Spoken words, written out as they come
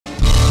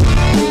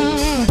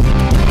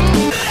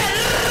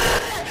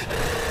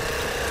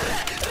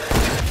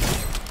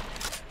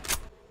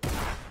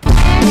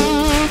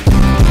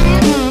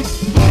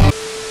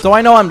So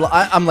I know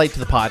I'm late to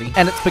the party,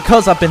 and it's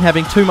because I've been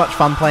having too much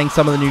fun playing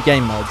some of the new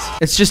game modes.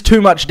 It's just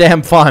too much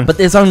damn fun. But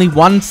there's only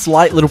one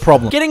slight little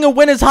problem. Getting a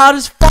win is hard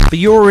as fuck. But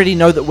you already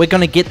know that we're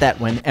gonna get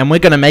that win, and we're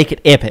gonna make it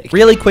epic.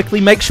 Really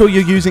quickly, make sure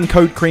you're using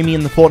code McCreamy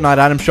in the Fortnite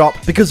item shop,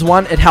 because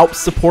 1, it helps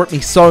support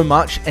me so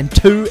much, and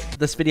 2,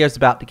 this video's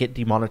about to get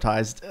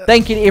demonetized.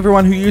 Thank you to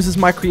everyone who uses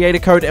my creator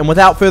code, and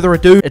without further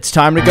ado, it's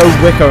time to go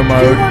Wicko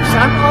Mode.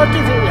 I'll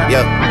give it you.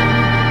 Yep.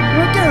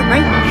 We'll do it,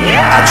 mate.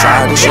 I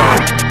tried to show.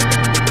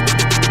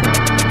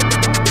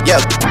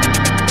 Yep.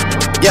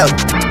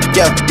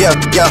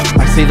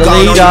 I see the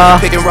leader.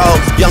 Pick and roll.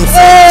 Young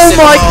Oh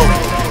my!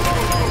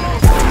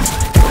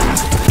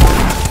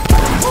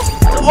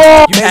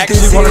 Oh, you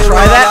actually want to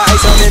try that?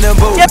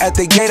 Yep. At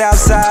the gate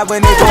outside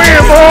when they come here,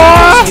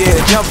 boy. Yeah,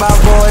 jump out,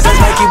 boys. That's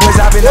like he was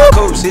out in the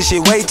coast. This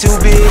shit way too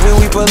big.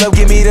 When we pull up,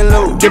 give me the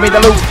loot. Give me the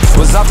loot.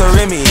 Was off the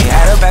Remy,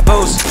 had up at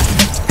post.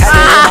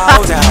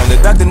 Oh,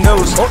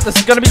 this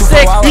is gonna be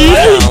sick.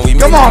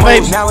 Come on,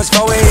 babe. Now it's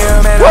 4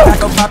 a.m. and I'm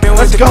back up popping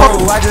with the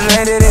crew. I just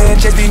landed in,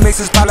 check these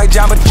mixes pop like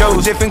Jamba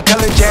Joe's. Different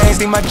color chains,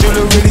 think my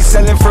jewelry really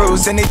selling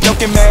fruits. And they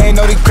joking, man,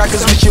 know the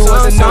crackers wish you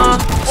was a news.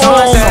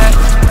 Oh,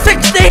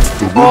 60.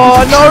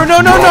 Oh, no.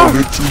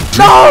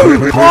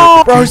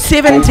 Oh, bro,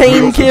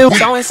 17 kills.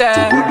 So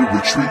sad.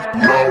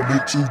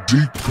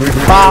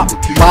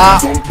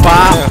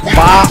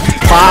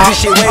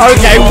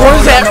 Okay, what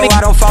is happening? I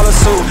don't follow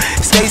suit.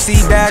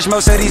 Stacy Dash,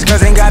 most of these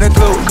girls ain't got a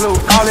clue.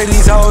 All of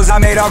these hoes, I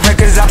made off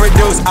records I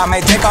produce. I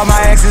might take all my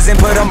exes and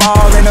put them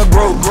all in a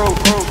group.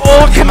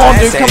 Oh, come on,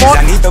 dude, come on.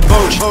 I need the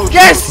boot.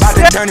 Yes! About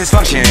to turn this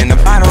function in the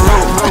final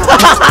room.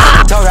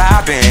 Told her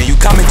hop in, you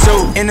coming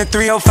too. In the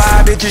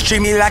 305, bitches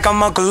treat me like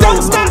I'm Uncle Lou.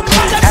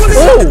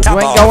 Oh, you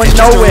ain't going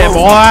nowhere,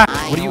 boy.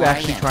 What are you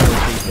actually trying to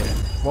achieve here?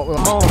 What will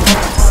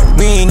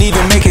we ain't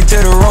even make it to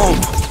the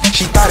room.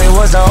 She thought it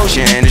was the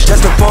ocean, it's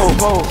just a pool.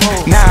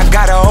 Now I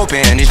gotta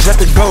open, it's just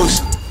a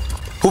ghost.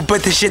 Who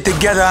put this shit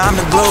together, I'm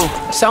the glue.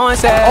 Someone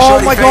said,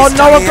 oh my god,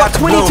 no, I've got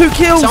 22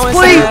 kills,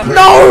 please.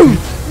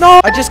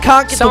 No, I just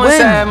can't get the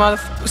win.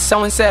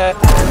 Someone said.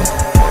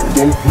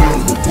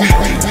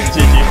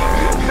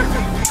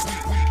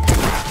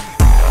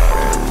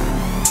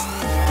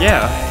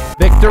 Yeah.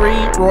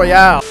 Victory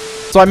Royale.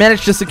 So I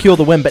managed to secure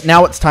the win, but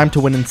now it's time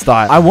to win in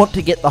style. I want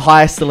to get the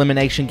highest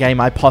elimination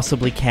game I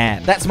possibly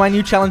can. That's my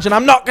new challenge, and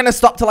I'm not going to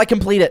stop till I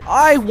complete it.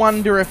 I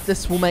wonder if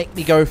this will make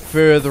me go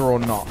further or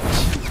not.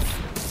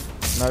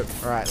 Nope.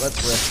 Alright,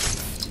 let's risk.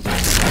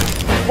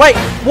 Wait,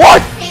 what?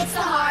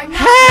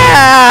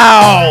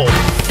 How?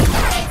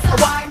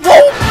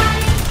 Whoa!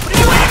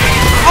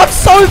 I'm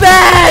so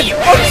bad!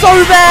 I'm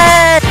so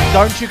bad!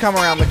 Don't you come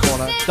around the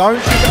corner. Don't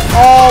you go—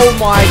 oh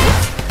my—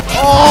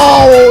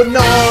 oh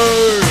no!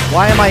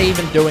 Why am I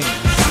even doing this?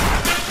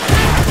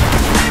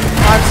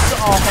 I'm so—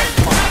 oh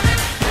fuck.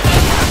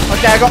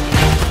 Okay, I got—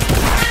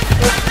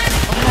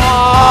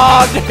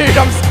 oh dude,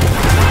 I'm—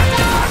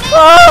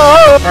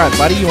 oh! Alright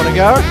buddy, you wanna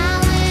go?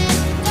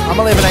 I'm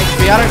 11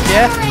 HP, I don't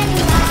care.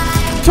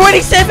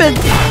 27!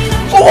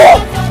 Oh!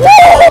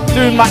 Whoa!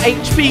 Dude, my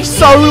HP's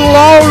so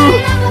low!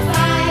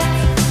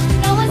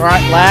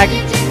 Alright, lag.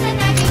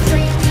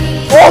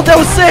 Oh, that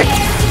was sick!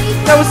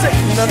 That was sick.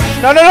 No,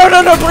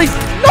 please.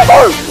 No,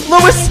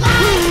 Lewis.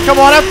 Come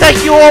on, I'll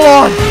take you all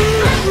on.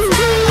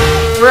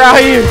 Where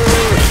are you?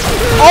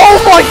 Oh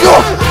my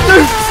god.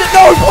 Dude,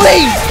 no,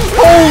 please.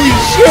 Holy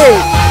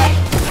shit.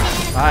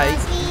 Hi,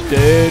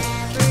 dude.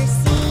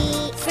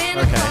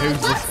 Okay, who's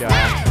this guy?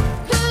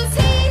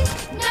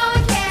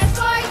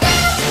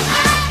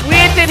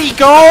 Where did he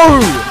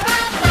go?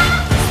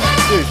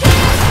 Dude.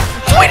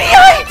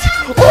 28.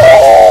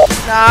 Oh.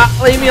 Nah,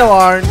 leave me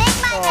alone.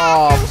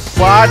 Oh,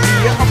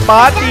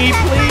 buddy,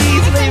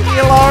 please leave me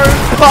alone.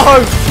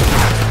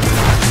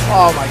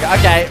 Oh my god.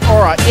 Okay,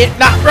 alright.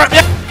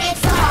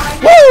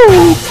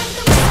 Woo!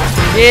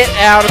 Get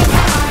out of—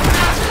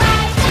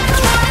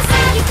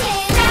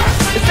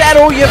 is that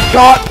all you've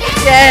got?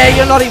 Yeah,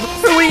 you're not even—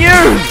 who are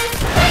you?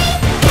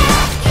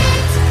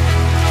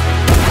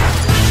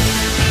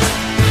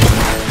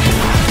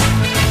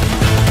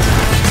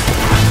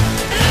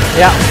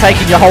 Yeah, I'm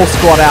taking your whole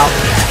squad out.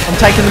 I'm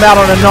taking them out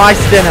on a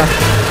nice dinner.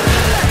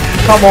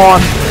 Come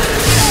on.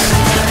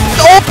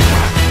 Oh!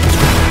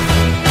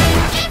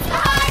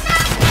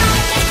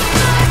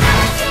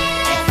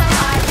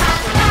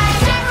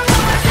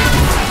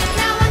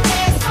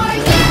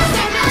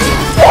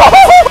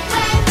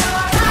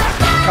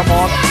 Come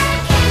on.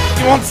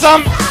 You want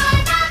some?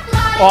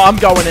 Oh, I'm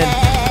going in.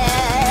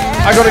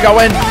 I gotta go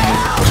in.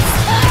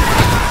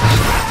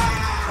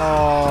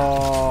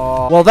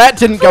 Oh. Well, that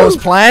didn't go as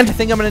planned. I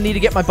think I'm gonna need to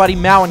get my buddy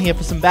Mao in here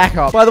for some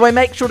backup. By the way,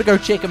 make sure to go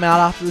check him out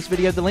after this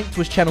video. The link to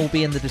his channel will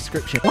be in the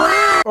description.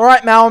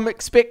 Alright, Mao, I'm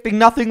expecting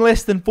nothing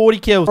less than 40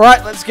 kills.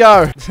 Alright, let's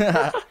go.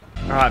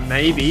 Alright,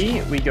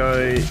 maybe we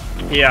go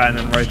here and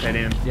then rotate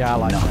in. Yeah, I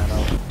like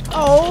that.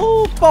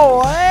 Oh,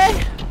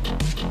 boy.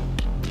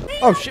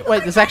 Oh, shit,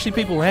 wait, there's actually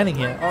people landing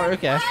here. Oh,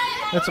 okay.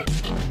 That's a—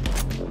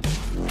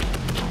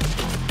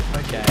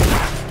 okay.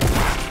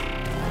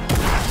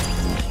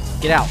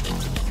 Get out.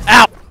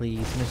 Out!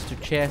 Please, Mr.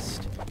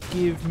 Chest.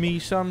 Give me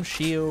some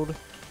shield.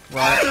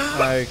 Right.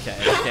 Okay.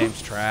 This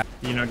game's trash.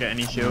 You not get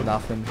any shield?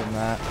 Nothing from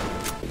that.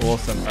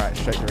 Awesome. Alright,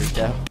 straight to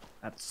retail.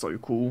 That's so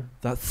cool.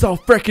 That's so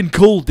freaking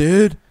cool,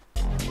 dude.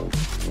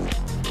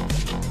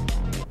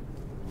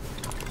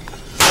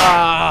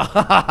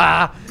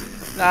 Ah,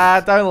 nah,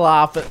 don't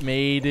laugh at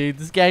me, dude.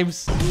 This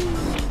game's...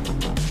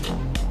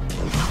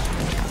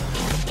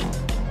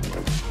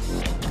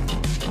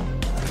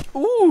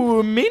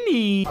 Ooh,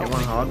 mini. Get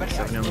one hard,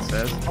 70 on the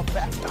stairs.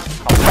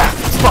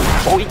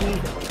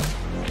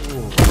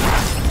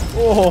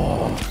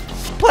 Oh,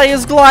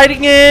 players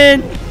gliding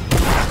in.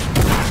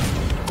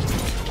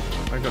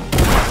 I got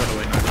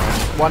literally no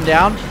help. One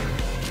down.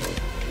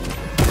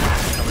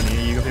 Coming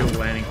here, you got people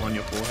landing on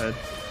your forehead.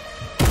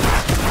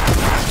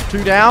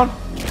 Two down.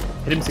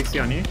 Hit him 60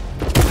 on you.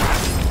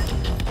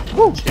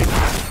 Woo.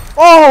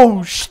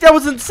 Oh, that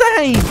was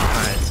insane.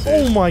 Nice,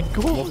 Oh dude. my More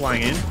god.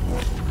 flying in. Oh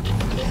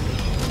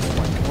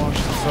my gosh,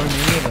 there's so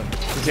many of them.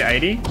 Is it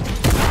 80?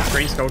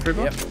 Green Skull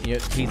Trooper?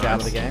 Yep, he's out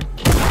of the game.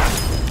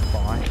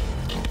 Fine.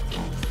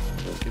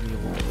 Give me a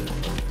little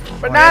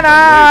bit.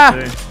 Banana! Oh,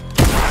 yeah,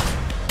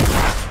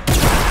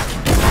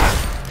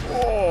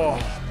 Oh,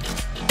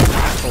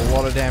 that's a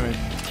lot of damage.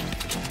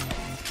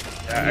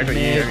 I got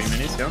you,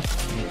 minis, go.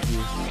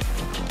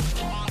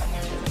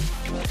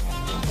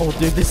 Oh,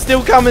 dude, they're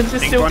still coming. They're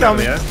still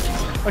coming. I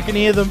I can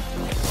hear them.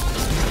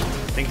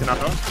 think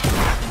another.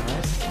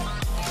 Nice.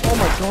 Oh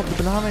my god, the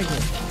banana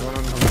again. The one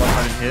on the bottom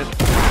I didn't hit.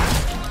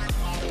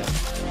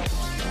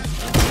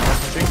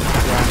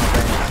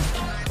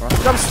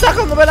 I'm stuck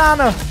on the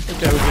banana.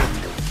 Okay, we're good.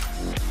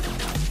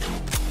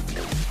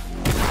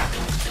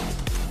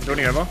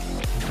 Joining over.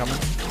 I'm coming.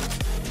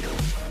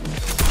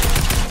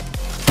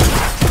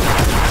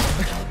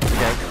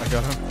 Okay, I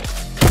got him.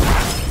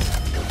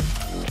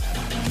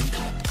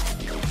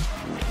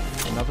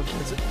 Another.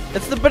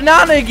 It's the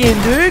banana again,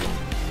 dude.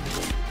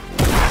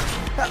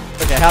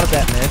 Okay, how did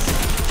that miss?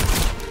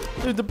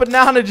 Dude, the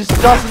banana just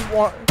doesn't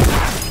want.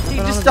 He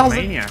just doesn't.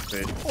 Maniac,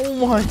 dude.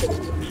 Oh my.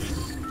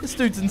 This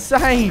dude's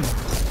insane.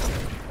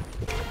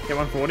 Get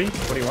 140.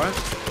 40 white.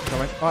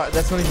 Alright,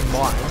 that's not even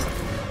mine.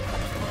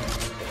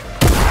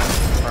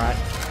 Alright.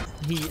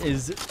 He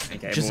is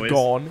Okay, just boys.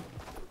 gone.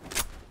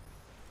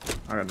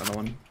 I got another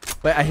one.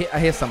 Wait, I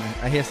hear something.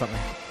 I hear something.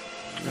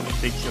 I got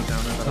a big shield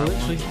down there. I That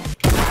literally... one.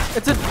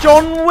 It's a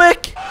John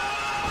Wick!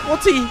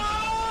 What's he?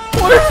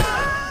 What is...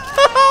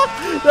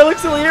 That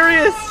looks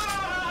hilarious!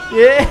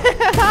 Yeah!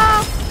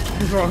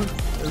 What's wrong?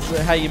 This is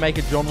how you make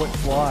a John Wick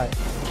fly.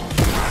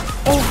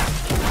 Oh!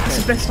 This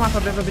is the best snipe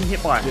I've ever been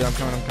hit by. Dude, I'm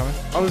coming, I'm coming.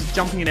 I was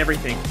jumping in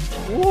everything.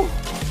 Ooh.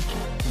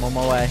 I'm on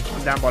my way.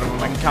 I'm down bottom.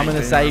 I'm coming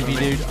to save you,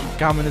 dude. I'm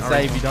coming to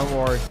save you, don't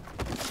worry.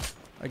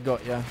 I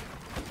got ya.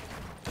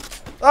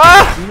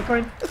 Ah!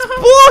 Unicorn.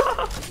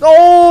 What?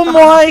 Oh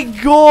my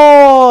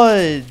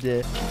god!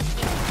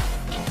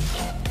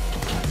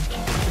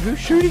 Who's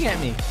shooting at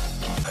me?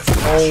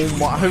 Oh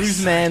my!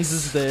 Whose man's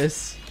is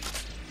this?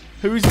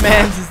 Whose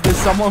man's is this?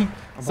 Someone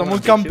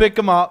come pick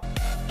him up.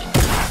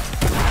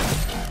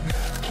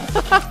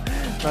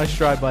 Nice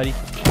try, buddy.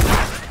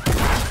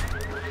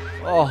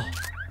 Oh,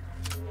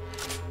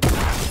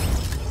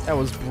 that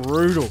was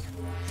brutal.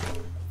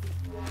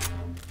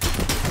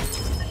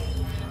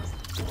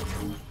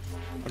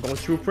 I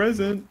got you a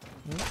present.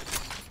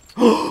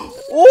 Oh!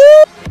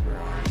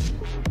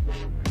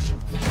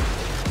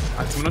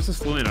 Someone else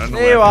just flew in. I don't know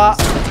There you are.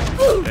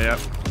 Yeah.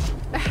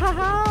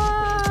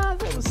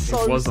 That was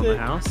so It was on the sick.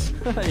 house.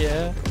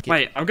 Yeah.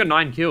 Wait, I've got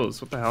 9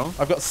 kills. What the hell?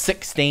 I've got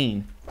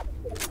 16.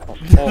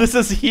 Oh. This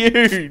is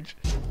huge.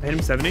 I hit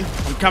him 70.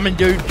 I'm coming,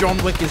 dude. John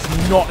Wick is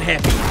not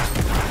happy.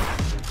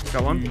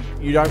 Got one.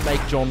 You don't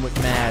make John Wick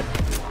mad.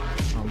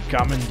 I'm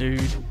coming,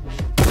 dude.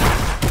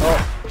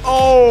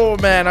 Oh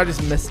man, I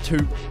just missed 2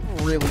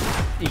 really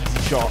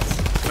easy shots.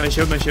 No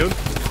shield, no shield.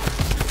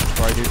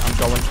 Sorry, dude. I'm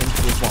going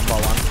into this one by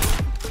one.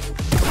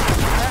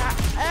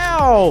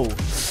 Ow!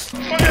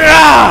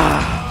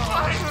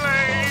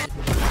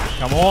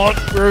 Come on.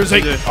 Where is he?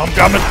 I'm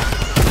coming.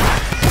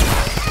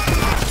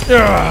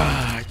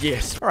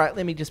 Yes. All right,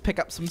 let me just pick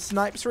up some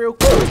snipes real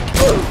quick.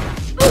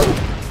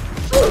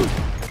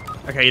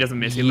 Okay, he doesn't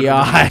miss. He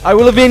Yeah, I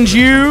will avenge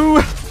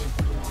you.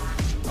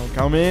 I'll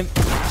come in.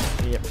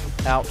 Yep,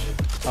 out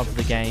of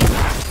the game.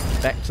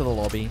 Back to the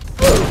lobby.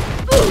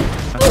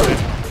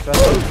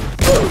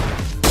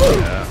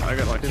 Yeah, I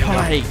got like.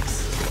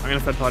 Yikes. I'm gonna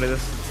third party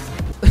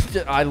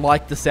this. I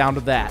like the sound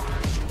of that.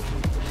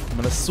 I'm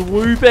gonna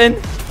swoop in.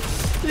 One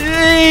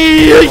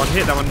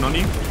hit, that one on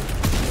you.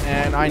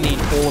 And I need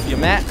all of your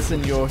mats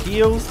and your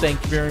heals.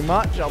 Thank you very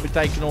much. I'll be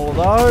taking all of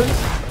those.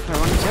 Okay,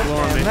 one just blew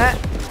on me. And that.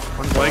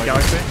 One blue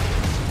galaxy.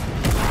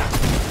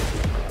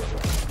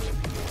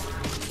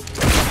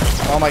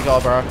 Oh my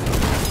god, bro.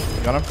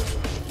 Got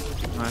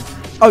him. Nice.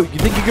 Oh, you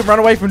think you can run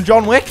away from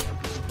John Wick?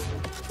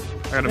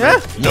 I got him. Yeah?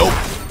 Nope.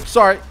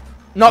 Sorry.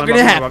 Not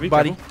gonna happen, above you,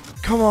 buddy. careful.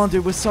 Come on,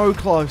 dude. We're so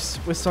close.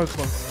 We're so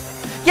close.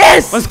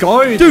 Yes! Let's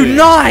go, Dude,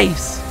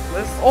 nice!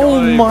 Let's Oh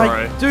go, my...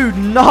 bro. Dude,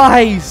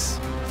 nice!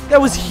 That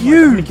was How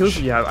many kills huge!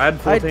 did you have? I had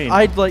 14.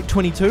 I had like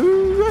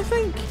 22, I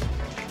think.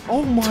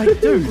 Oh my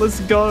dude.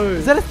 Let's go.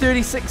 Is that a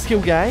 36 kill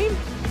game?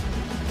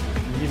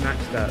 You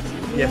matched that.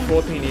 Yeah,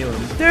 14 Elam.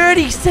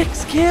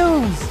 36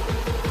 kills.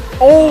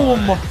 Oh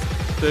my.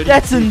 36.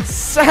 That's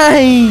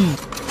insane.